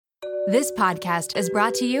This podcast is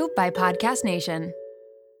brought to you by Podcast Nation.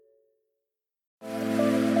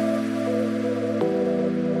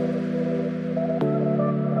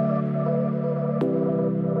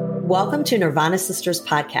 Welcome to Nirvana Sisters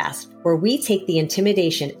podcast, where we take the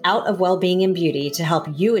intimidation out of well-being and beauty to help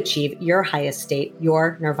you achieve your highest state,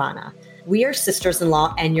 your nirvana. We are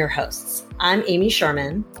sisters-in-law and your hosts. I'm Amy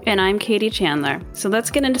Sherman. And I'm Katie Chandler. So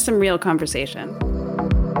let's get into some real conversation.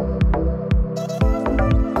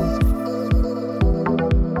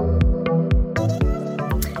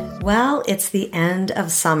 Well, it's the end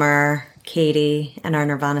of summer, Katie and our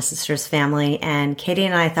Nirvana Sisters family. And Katie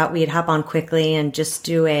and I thought we'd hop on quickly and just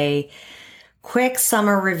do a quick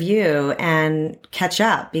summer review and catch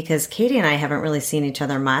up because Katie and I haven't really seen each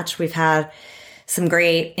other much. We've had some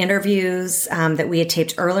great interviews that we had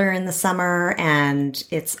taped earlier in the summer, and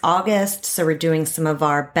it's August, so we're doing some of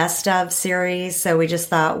our best of series. So we just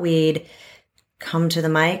thought we'd come to the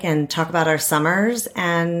mic and talk about our summers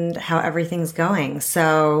and how everything's going.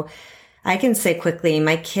 So I can say quickly,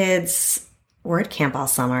 my kids were at camp all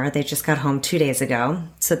summer. They just got home 2 days ago.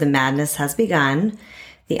 So the madness has begun,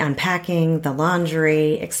 the unpacking, the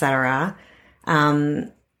laundry, etc.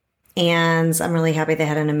 And I'm really happy they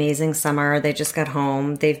had an amazing summer. They just got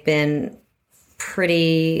home. They've been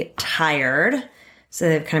pretty tired. So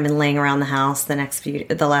they've kind of been laying around the house the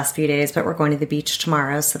last few days, but we're going to the beach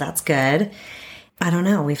tomorrow. So that's good. I don't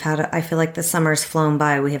know. I feel like the summer's flown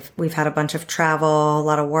by. We've had a bunch of travel, a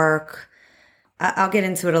lot of work. I'll get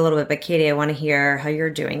into it a little bit, but Katie, I want to hear how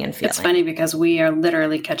you're doing and feeling. It's funny because we are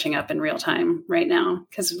literally catching up in real time right now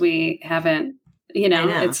because we haven't, I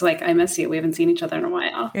know. It's like, I miss you. We haven't seen each other in a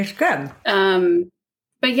while. It's good.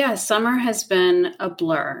 But yeah, summer has been a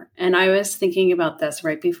blur. And I was thinking about this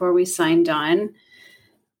right before we signed on.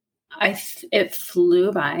 It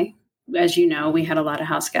flew by. As you know, we had a lot of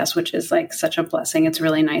house guests, which is like such a blessing. It's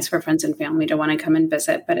really nice for friends and family to want to come and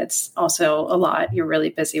visit, but it's also a lot. You're really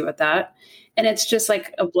busy with that. And it's just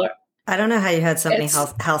like a blur. I don't know how you had so many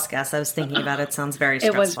house guests. I was thinking about it. It sounds very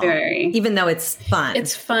stressful. It was very. Even though it's fun.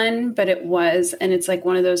 It's fun, but it was. And it's like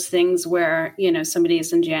one of those things where, somebody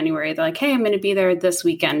is in January. They're like, hey, I'm going to be there this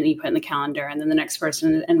weekend. And you put it in the calendar. And then the next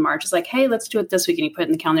person in March is like, hey, let's do it this weekend. You put it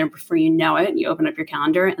in the calendar. Before you know it, you open up your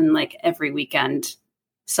calendar. And like every weekend,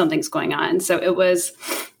 something's going on. So it was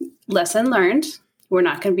lesson learned. We're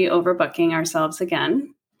not going to be overbooking ourselves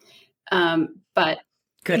again. But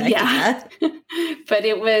good idea. Yeah. But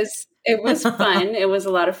it was fun. It was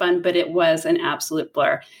a lot of fun, but it was an absolute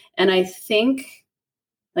blur. And I think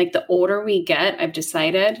like the older we get, I've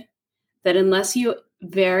decided that unless you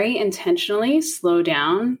very intentionally slow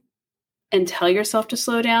down and tell yourself to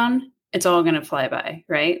slow down, it's all going to fly by,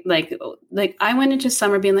 right? Like I went into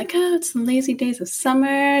summer being like, oh, it's the lazy days of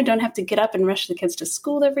summer. I don't have to get up and rush the kids to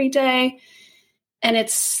school every day. And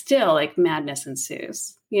it's still like madness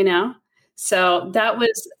ensues, So that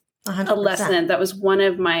was 100%. A lesson. That was one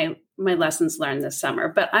of my lessons learned this summer.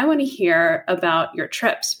 But I want to hear about your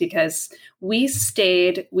trips because we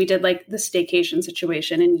did like the staycation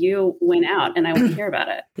situation and you went out and I want to hear about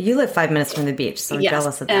it. You live 5 minutes from the beach, so I'm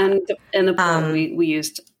jealous of that. And the pool, we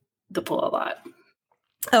used the pool a lot.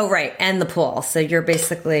 Oh, right. And the pool. So you're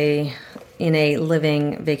basically in a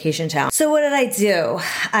living vacation town. So what did I do?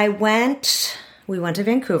 We went to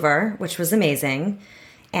Vancouver, which was amazing.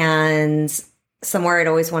 And somewhere I'd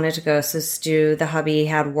always wanted to go. So Stu, the hubby,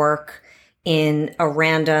 had work in a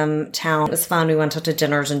random town. It was fun. We went out to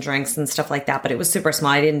dinners and drinks and stuff like that, but it was super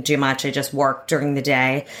small. I didn't do much. I just worked during the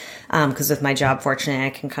day. Because with my job, fortunately,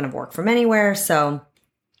 I can kind of work from anywhere. So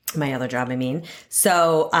my other job, I mean.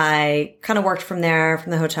 So I kind of worked from there,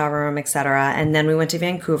 from the hotel room, etc. And then we went to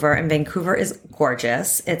Vancouver, and Vancouver is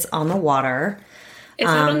gorgeous. It's on the water. Is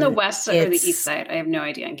it on the west or the east side? I have no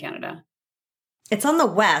idea in Canada. It's on the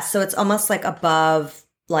west, so it's almost like above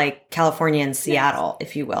like California and Seattle,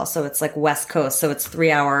 if you will. So it's like West Coast. So it's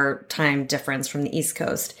 3-hour time difference from the East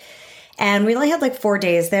Coast. And we only had like 4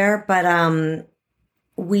 days there, but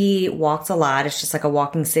we walked a lot. It's just like a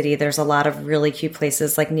walking city. There's a lot of really cute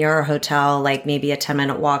places like near our hotel, like maybe a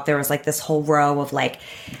 10-minute walk. There was like this whole row of like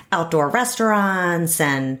outdoor restaurants,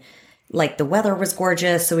 and like the weather was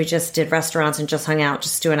gorgeous. So we just did restaurants and just hung out,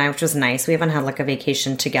 just Stu and I, which was nice. We haven't had like a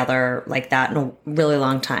vacation together like that in a really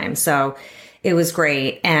long time. So it was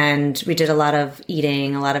great. And we did a lot of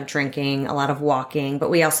eating, a lot of drinking, a lot of walking, but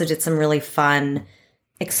we also did some really fun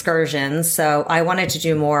excursions. So I wanted to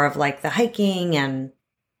do more of like the hiking and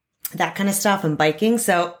that kind of stuff and biking.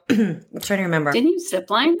 So I'm trying to remember. Didn't you zip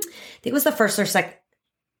line? I think it was the first or second.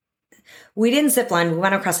 We didn't zip line. We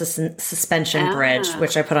went across a suspension bridge,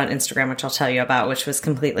 which I put on Instagram, which I'll tell you about, which was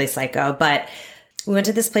completely psycho. But we went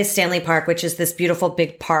to this place, Stanley Park, which is this beautiful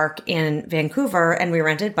big park in Vancouver, and we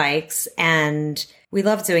rented bikes, and we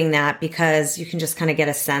love doing that because you can just kind of get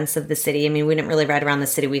a sense of the city. I mean, we didn't really ride around the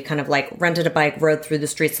city. We kind of like rented a bike, rode through the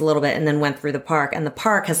streets a little bit, and then went through the park. And the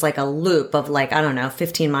park has like a loop of like, I don't know,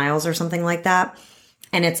 15 miles or something like that.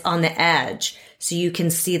 And it's on the edge. So you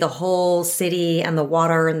can see the whole city and the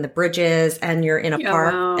water and the bridges, and you're in a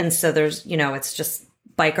park. Wow. And so there's, it's just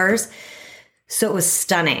bikers. So it was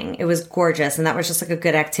stunning. It was gorgeous. And that was just like a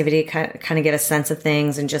good activity, kind of get a sense of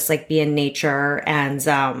things and just like be in nature. And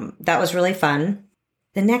that was really fun.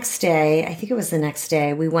 The next day, I think it was the next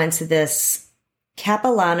day, we went to this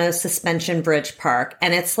Capilano Suspension Bridge Park.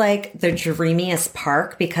 And it's like the dreamiest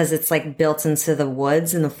park because it's like built into the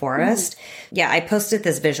woods in the forest. Yeah, I posted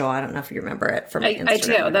this visual. I don't know if you remember it from Instagram. I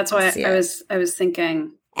do. That's why I was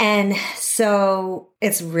thinking. And so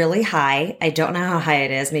it's really high. I don't know how high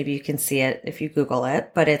it is. Maybe you can see it if you Google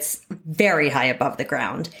it, but it's very high above the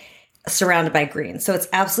ground, surrounded by green. So it's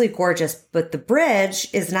absolutely gorgeous, but the bridge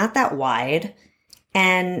is not that wide.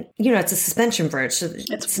 And, it's a suspension bridge. So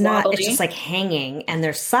it's not, it's just like hanging, and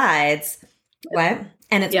there's sides. What?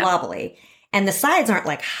 And it's wobbly. And the sides aren't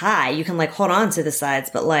like high. You can like hold on to the sides,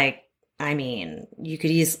 but like, I mean,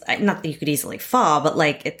 not that you could easily fall, but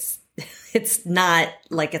like it's not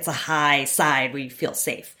like it's a high side where you feel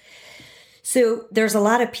safe. So there's a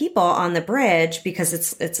lot of people on the bridge because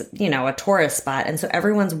it's a tourist spot. And so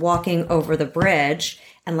everyone's walking over the bridge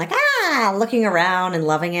and like, looking around and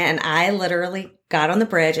loving it. And I literally got on the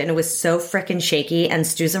bridge, and it was so freaking shaky. And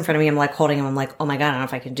Stu's in front of me. I'm like holding him. I'm like, oh my God, I don't know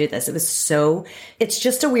if I can do this. It's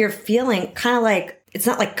just a weird feeling, kind of like, it's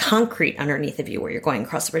not like concrete underneath of you where you're going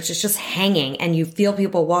across the bridge. It's just hanging, and you feel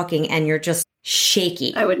people walking, and you're just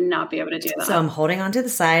shaky. I would not be able to do that. So I'm holding onto the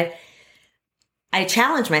side. I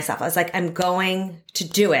challenged myself. I was like, I'm going to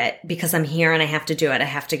do it because I'm here and I have to do it. I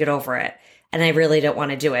have to get over it. And I really don't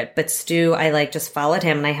want to do it. But Stu, I like just followed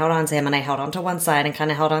him, and I held on to him, and I held on to one side and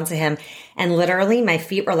kind of held on to him. And literally my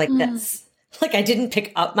feet were like this. Like I didn't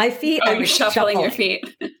pick up my feet. Oh, I was shuffling your feet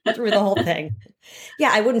through the whole thing. Yeah,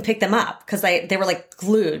 I wouldn't pick them up because they were like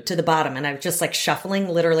glued to the bottom, and I was just like shuffling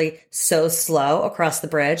literally so slow across the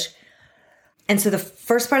bridge. And so the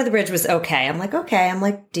first part of the bridge was okay. I'm like, okay, I'm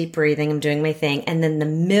like deep breathing. I'm doing my thing. And then the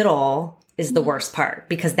middle is the worst part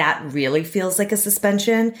because that really feels like a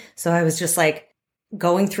suspension. So I was just like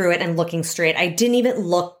going through it and looking straight. I didn't even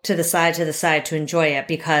look to the side to enjoy it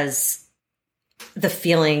because the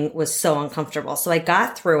feeling was so uncomfortable. So I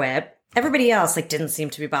got through it. Everybody else like didn't seem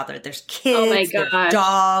to be bothered. There's kids, there's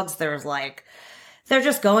dogs, there's like, they're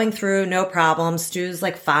just going through, no problem. Stu's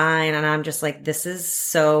like fine. And I'm just like, this is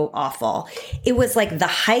so awful. It was like the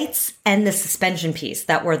heights and the suspension piece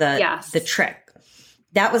that were the trick.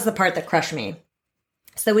 That was the part that crushed me.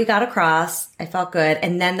 So we got across. I felt good.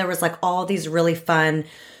 And then there was like all these really fun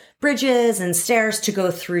bridges and stairs to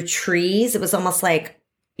go through trees. It was almost like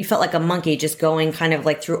you felt like a monkey just going kind of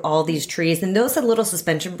like through all these trees. And those had little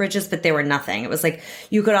suspension bridges, but they were nothing. It was like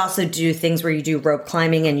you could also do things where you do rope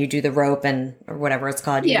climbing and you do the rope or whatever it's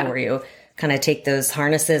called, where you kind of take those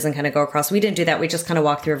harnesses and kind of go across. We didn't do that. We just kind of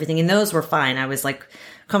walked through everything, and those were fine. I was like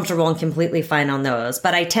comfortable and completely fine on those.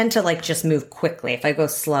 But I tend to like just move quickly. If I go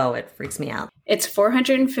slow, it freaks me out. It's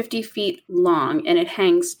 450 feet long, and it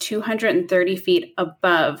hangs 230 feet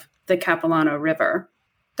above the Capilano River.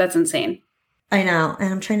 That's insane. I know.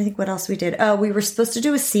 And I'm trying to think what else we did. Oh, we were supposed to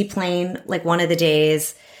do a seaplane like one of the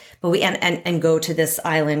days, but we and go to this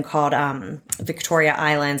island called Victoria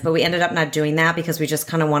Islands. But we ended up not doing that because we just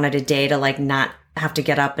kind of wanted a day to like not have to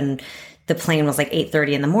get up, and the plane was like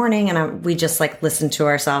 8:30 in the morning, and we just like listened to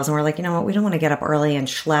ourselves, and we're like, you know what, we don't want to get up early and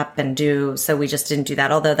schlep and do, so we just didn't do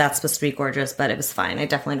that. Although that's supposed to be gorgeous, but it was fine. I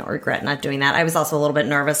definitely don't regret not doing that. I was also a little bit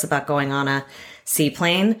nervous about going on a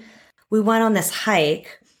seaplane. We went on this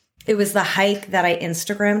hike. It was the hike that I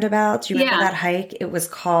Instagrammed about. Do you remember that hike? It was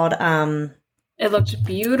called it looked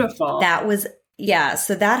beautiful.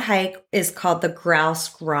 So that hike is called the Grouse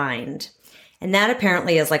Grind. And that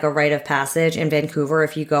apparently is like a rite of passage in Vancouver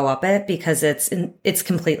if you go up it, because it's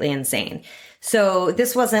completely insane. So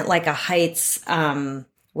this wasn't like a heights,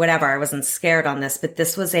 whatever. I wasn't scared on this, but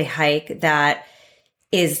this was a hike that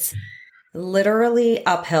is literally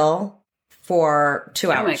uphill for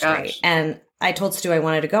 2 hours straight. And I told Stu I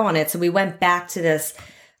wanted to go on it. So we went back to this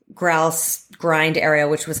Grouse Grind area,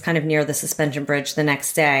 which was kind of near the suspension bridge the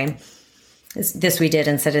next day. This we did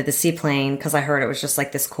instead of the seaplane because I heard it was just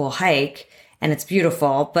like this cool hike. And it's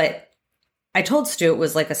beautiful, but I told Stu it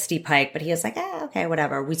was like a steep hike, but he was like, okay,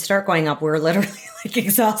 whatever. We start going up. We're literally like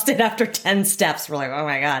exhausted after 10 steps. We're like, oh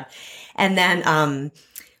my God. And then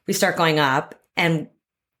we start going up, and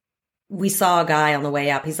we saw a guy on the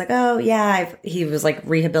way up. He's like, oh yeah, he was like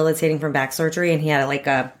rehabilitating from back surgery, and he had like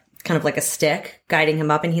a kind of like a stick guiding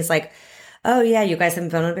him up. And he's like, oh yeah, you guys haven't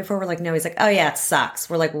been on it before? We're like, no. He's like, oh yeah, it sucks.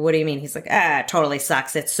 We're like, well, what do you mean? He's like, it totally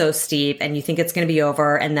sucks. It's so steep, and you think it's going to be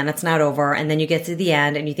over, and then it's not over, and then you get to the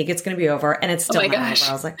end, and you think it's going to be over, and it's still not over.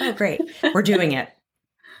 I was like, oh great, we're doing it.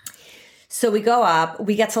 So we go up,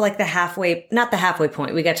 we get to like not the halfway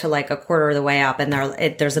point. We get to like a quarter of the way up, and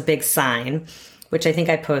there's a big sign, which I think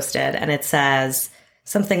I posted, and it says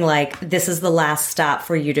something like, this is the last stop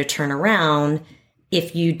for you to turn around.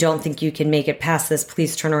 If you don't think you can make it past this,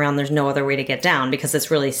 please turn around. There's no other way to get down because it's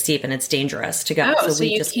really steep and it's dangerous to go. So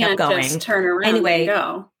we just kept going. Just turn around anyway, and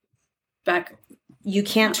go back. You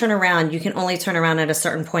can't turn around. You can only turn around at a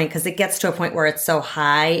certain point because it gets to a point where it's so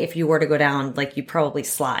high. If you were to go down, like you probably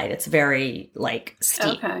slide. It's very like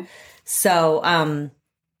steep. Okay. So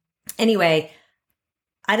anyway,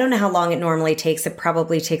 I don't know how long it normally takes. It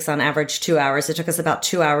probably takes on average 2 hours. It took us about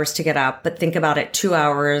 2 hours to get up, but think about it, 2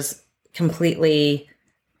 hours completely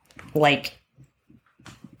like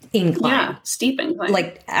incline. Yeah, steep incline.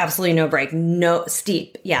 Like absolutely no break. No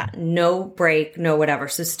steep. Yeah, no break, no whatever.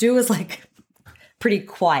 So Stu was like pretty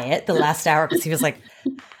quiet the last hour because he was like,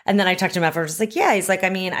 and then I talked to him afterwards. Like, yeah, he's like, I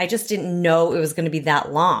mean, I just didn't know it was going to be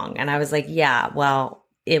that long. And I was like, yeah, well,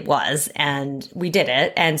 it was. And we did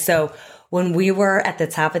it. And so when we were at the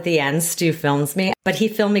top at the end, Stu films me, but he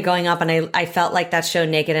filmed me going up, and I felt like that show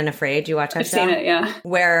Naked and Afraid. You watch that show? I've seen it, yeah.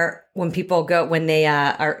 Where when people go, when they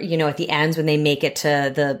are, you know, at the end, when they make it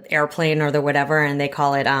to the airplane or the whatever, and they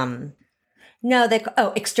call it,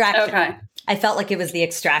 extraction. Okay. I felt like it was the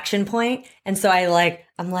extraction point. And so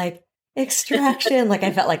I'm like, extraction. Like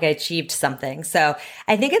I felt like I achieved something. So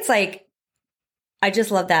I think it's like, I just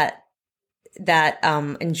love that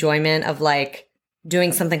enjoyment of like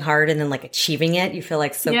doing something hard and then like achieving it. You feel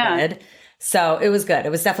like so good. So it was good.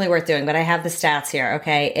 It was definitely worth doing, but I have the stats here.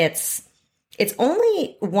 Okay. It's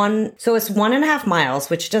only so it's 1.5 miles,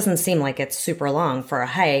 which doesn't seem like it's super long for a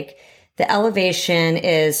hike. The elevation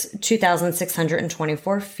is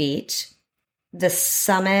 2,624 feet. The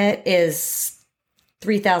summit is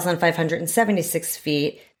 3,576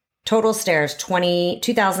 feet. Total stairs,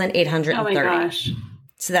 2,830. Oh my gosh.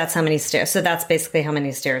 So that's how many stairs. So that's basically how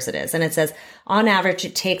many stairs it is. And it says on average,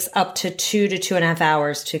 it takes up to 2 to 2.5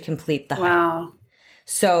 hours to complete the hike. Wow.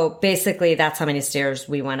 So basically that's how many stairs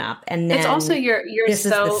we went up. And then it's also you're this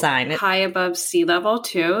so is the sign. High above sea level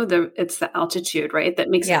too. It's the altitude, right? That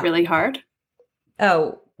makes it really hard.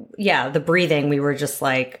 Oh yeah. The breathing, we were just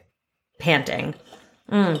like panting.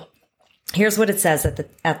 Here's what it says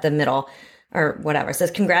at the middle or whatever. It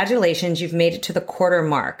says, congratulations, you've made it to the quarter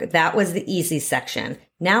mark. That was the easy section.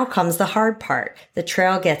 Now comes the hard part. The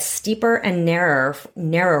trail gets steeper and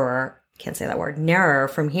narrower, can't say that word, narrower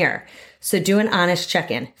from here. So do an honest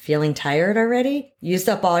check-in. Feeling tired already? Used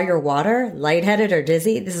up all your water? Lightheaded or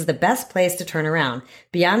dizzy? This is the best place to turn around.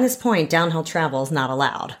 Beyond this point, downhill travel is not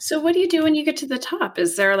allowed. So what do you do when you get to the top?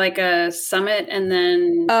 Is there like a summit and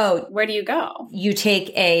then where do you go? You take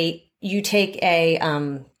a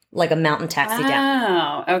like a mountain taxi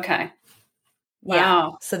down. Oh, okay. Wow. Yeah.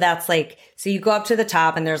 So that's like, so you go up to the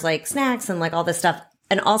top and there's like snacks and like all this stuff.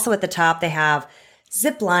 And also at the top, they have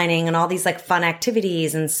zip lining and all these like fun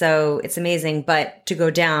activities. And so it's amazing. But to go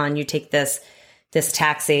down, you take this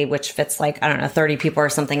taxi, which fits like, I don't know, 30 people or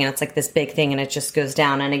something. And it's like this big thing and it just goes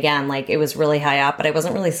down. And again, like it was really high up, but I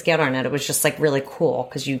wasn't really scared on it. It was just like really cool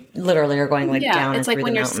because you literally are going like down and through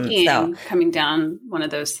the mountain. It's like when you're skiing, coming down one of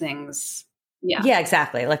those things. Yeah. Yeah,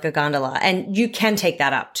 exactly. Like a gondola. And you can take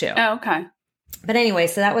that up too. Oh, okay. But anyway,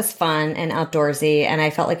 so that was fun and outdoorsy. And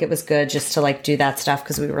I felt like it was good just to like do that stuff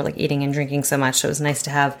because we were like eating and drinking so much. So it was nice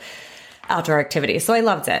to have outdoor activities. So I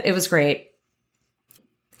loved it. It was great.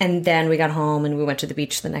 And then we got home and we went to the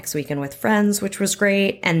beach the next weekend with friends, which was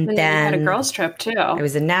great. And then you had a girls trip too. I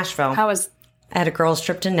was in Nashville. I had a girls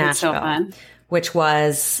trip to Nashville, so fun. Which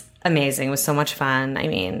was amazing. It was so much fun. I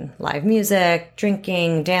mean, live music,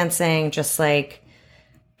 drinking, dancing, just like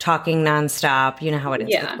talking nonstop. You know how it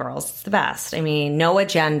is with girls. It's the best. I mean, no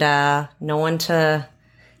agenda, no one to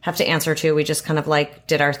have to answer to. We just kind of like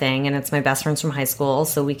did our thing. And it's my best friends from high school.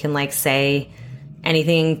 So we can like say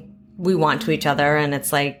anything we want to each other. And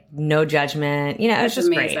it's like no judgment. You know, it was just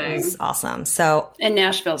amazing. Great. It was awesome. So, and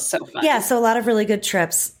Nashville's so fun. Yeah. So a lot of really good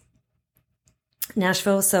trips.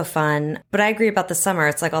 Nashville was so fun. But I agree about the summer.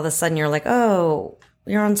 It's like all of a sudden you're like, oh,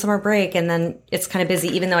 you're on summer break. And then it's kind of busy,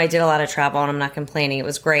 even though I did a lot of travel and I'm not complaining. It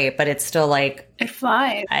was great, but it's still like... It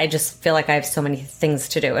flies. I just feel like I have so many things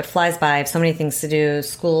to do. It flies by. I have so many things to do.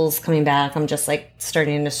 School's coming back. I'm just like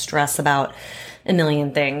starting to stress about a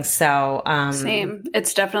million things. So, Same.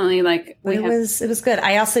 It's definitely like it was good.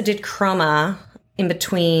 I also did Chroma in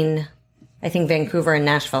between, I think, Vancouver and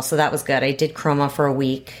Nashville. So that was good. I did Chroma for a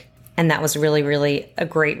week, and that was really, really a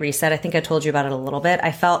great reset. I think I told you about it a little bit.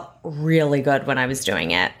 I felt really good when I was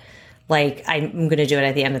doing it. Like, I'm going to do it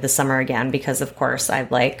at the end of the summer again because, of course, I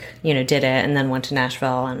did it and then went to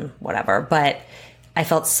Nashville and whatever. But I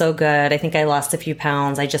felt so good. I think I lost a few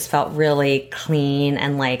pounds. I just felt really clean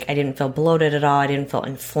and like I didn't feel bloated at all. I didn't feel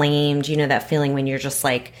inflamed. You know that feeling when you're just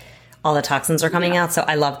like all the toxins are coming out. So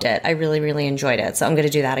I loved it. I really, really enjoyed it. So I'm going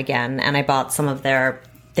to do that again. And I bought some of their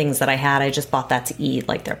things that I had. I just bought that to eat,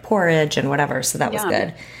 like their porridge and whatever. So that was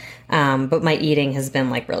good. But my eating has been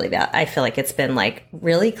like really bad. I feel like it's been like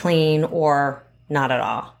really clean or not at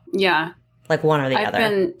all. Yeah. Like one or the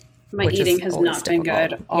other. My eating has not been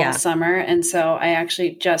good all summer. And so I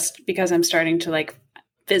actually just, because I'm starting to like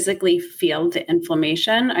physically feel the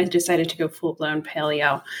inflammation, I decided to go full blown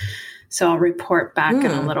paleo. So I'll report back in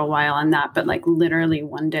a little while on that. But like literally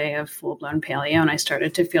one day of full blown paleo, and I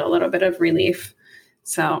started to feel a little bit of relief.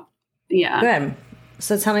 So yeah. Good.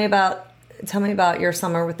 So tell me about your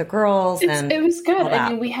summer with the girls. It was good. I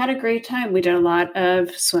mean, we had a great time. We did a lot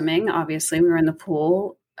of swimming. Obviously, we were in the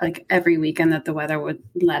pool like every weekend that the weather would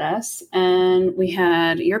let us. And we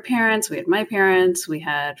had your parents, we had my parents, we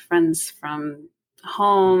had friends from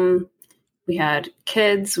home, we had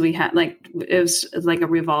kids, we had it was like a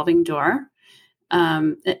revolving door.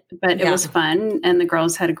 But it was fun. And the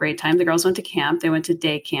girls had a great time. The girls went to camp. They went to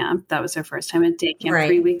day camp. That was their first time at day camp,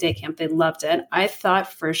 3-week day camp. They loved it. I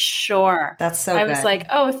thought for sure. That's so I good. was like,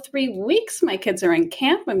 3 weeks, my kids are in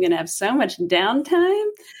camp. I'm going to have so much downtime.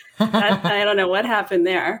 I don't know what happened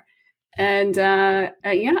there. And and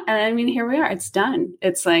I mean, here we are. It's done.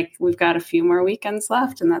 It's like we've got a few more weekends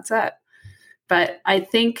left and that's it. But I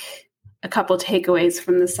think a couple takeaways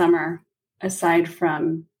from the summer, aside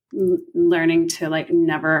from learning to like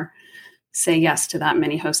never say yes to that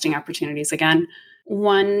many hosting opportunities again.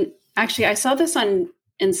 One, actually, I saw this on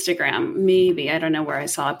Instagram, maybe, I don't know where I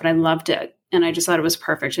saw it, but I loved it. And I just thought it was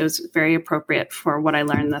perfect. It was very appropriate for what I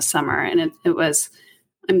learned this summer. And it was,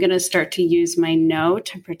 I'm going to start to use my no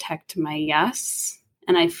to protect my yes.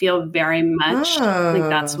 And I feel very much like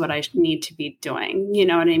that's what I need to be doing. You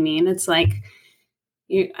know what I mean? It's like,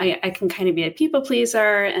 I can kind of be a people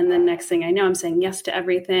pleaser. And then next thing I know, I'm saying yes to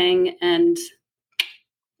everything. And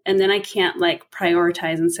then I can't like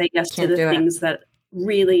prioritize and say yes to the things that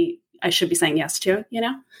really I should be saying yes to, you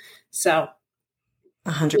know? So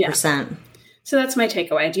 100%. So that's my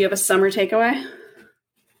takeaway. Do you have a summer takeaway?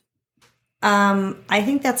 I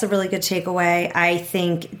think that's a really good takeaway. I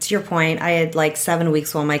think, to your point, I had like 7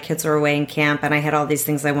 weeks while my kids were away in camp and I had all these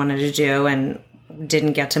things I wanted to do and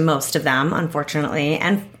didn't get to most of them, unfortunately,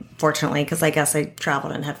 and fortunately, because I guess I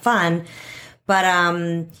traveled and had fun. But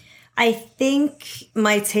I think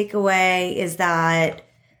my takeaway is that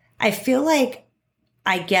I feel like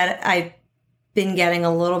I've been getting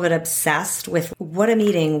a little bit obsessed with what I'm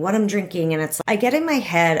eating, what I'm drinking. And I get in my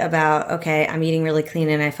head about, okay, I'm eating really clean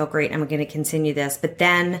and I feel great. I'm going to continue this. But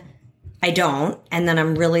then I don't. And then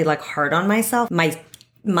I'm really like hard on myself.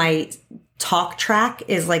 My talk track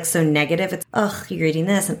is like so negative. It's, you're eating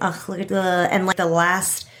this and look at that. And like the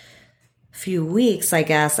last few weeks, I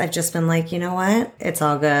guess, I've just been like, you know what? It's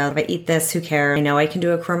all good. If I eat this, who cares? I know I can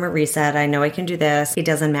do a chroma reset. I know I can do this. It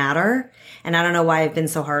doesn't matter. And I don't know why I've been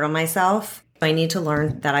so hard on myself. I need to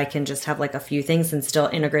learn that I can just have like a few things and still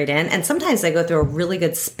integrate in. And sometimes I go through a really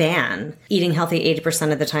good span, eating healthy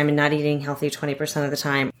 80% of the time and not eating healthy 20% of the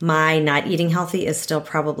time. My not eating healthy is still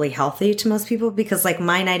probably healthy to most people because like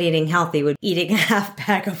my not eating healthy would be eating a half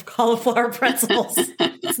bag of cauliflower pretzels.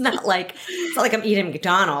 It's not like I'm eating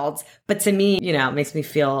McDonald's, but to me, you know, it makes me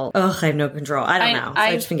feel, I have no control. I don't know. So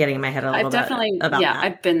I've just been getting in my head a little bit about that.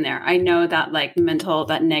 I've been there. I know that like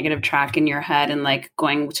that negative track in your head and like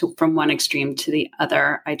going from one extreme to the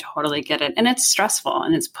other. I totally get it. And it's stressful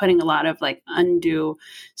and it's putting a lot of like undue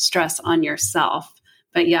stress on yourself.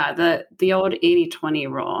 But yeah, the old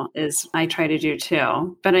 80-20 rule is I try to do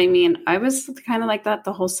too. But I mean, I was kind of like that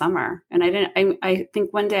the whole summer. And I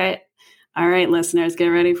think one day all right, listeners, get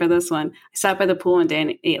ready for this one. I sat by the pool one day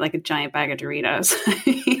and ate like a giant bag of Doritos.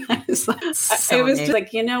 It was just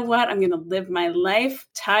like, you know what? I'm going to live my life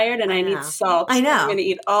tired and I need salt. I know. I'm going to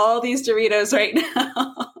eat all these Doritos right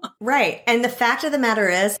now. Right. And the fact of the matter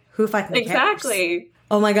is, who fucking cares? Exactly.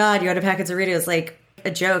 Oh my God, you had a pack of Doritos. Like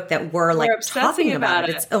a joke that we're like talking about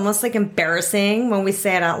it. It's almost like embarrassing when we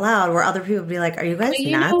say it out loud where other people would be like, are you guys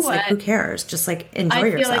nuts? Like, who cares? Just like enjoy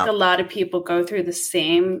yourself. I feel like a lot of people go through the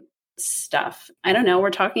same stuff. I don't know. We're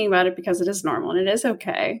talking about it because it is normal and it is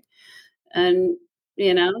okay. And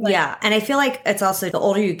Yeah. And I feel like it's also the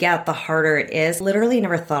older you get, the harder it is. Literally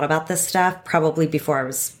never thought about this stuff probably before I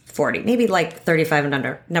was 40, maybe like 35 and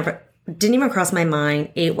under. Never, didn't even cross my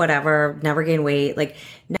mind, ate whatever, never gained weight. Like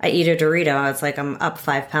I eat a Dorito, it's like I'm up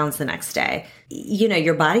 5 pounds the next day.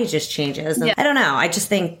 Your body just changes. And I don't know. I just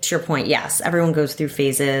think to your point, yes, everyone goes through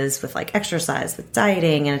phases with like exercise, with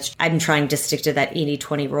dieting. And I'm trying to stick to that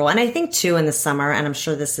 80-20 rule. And I think too in the summer, and I'm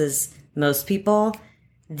sure this is most people,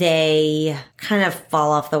 they kind of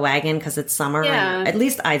fall off the wagon because it's summer. Yeah. At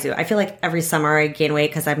least I do. I feel like every summer I gain weight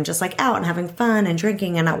because I'm just like out and having fun and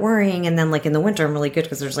drinking and not worrying. And then like in the winter, I'm really good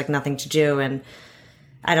because there's like nothing to do. And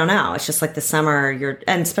I don't know. It's just like the summer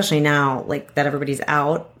and especially now, like that everybody's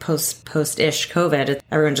out post-ish COVID,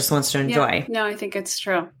 everyone just wants to enjoy. Yeah. No, I think it's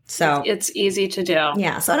true. So it's easy to do.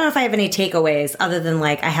 Yeah. So I don't know if I have any takeaways other than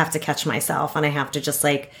like I have to catch myself and I have to just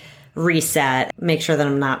like reset, make sure that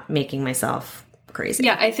I'm not making myself crazy.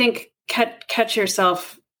 Yeah, I think catch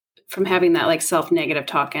yourself from having that like self-negative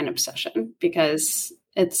talk and obsession because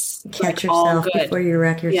it's catch like yourself all good before you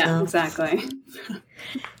wreck yourself. Yeah, exactly.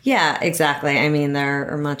 Yeah, exactly. I mean,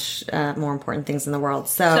 there are much more important things in the world.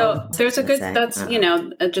 So there's a good,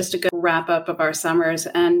 just a good wrap up of our summers.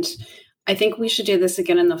 And I think we should do this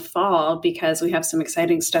again in the fall because we have some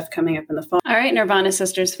exciting stuff coming up in the fall. All right, Nirvana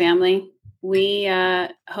Sisters family, we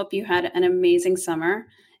hope you had an amazing summer.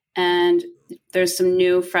 And there's some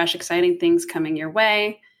new, fresh, exciting things coming your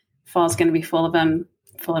way. Fall's going to be full of them,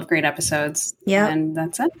 full of great episodes. Yeah. And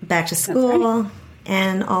that's it. Back to school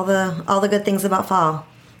and all the good things about fall.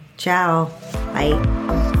 Ciao. Bye.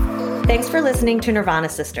 Thanks for listening to Nirvana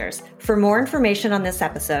Sisters. For more information on this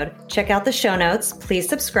episode, check out the show notes, please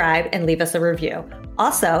subscribe, and leave us a review.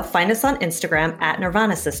 Also, find us on Instagram at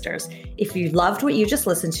Nirvana Sisters. If you loved what you just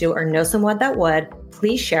listened to or know someone that would,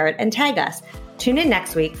 please share it and tag us. Tune in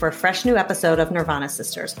next week for a fresh new episode of Nirvana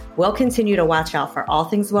Sisters. We'll continue to watch out for all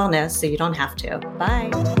things wellness so you don't have to.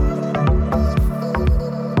 Bye.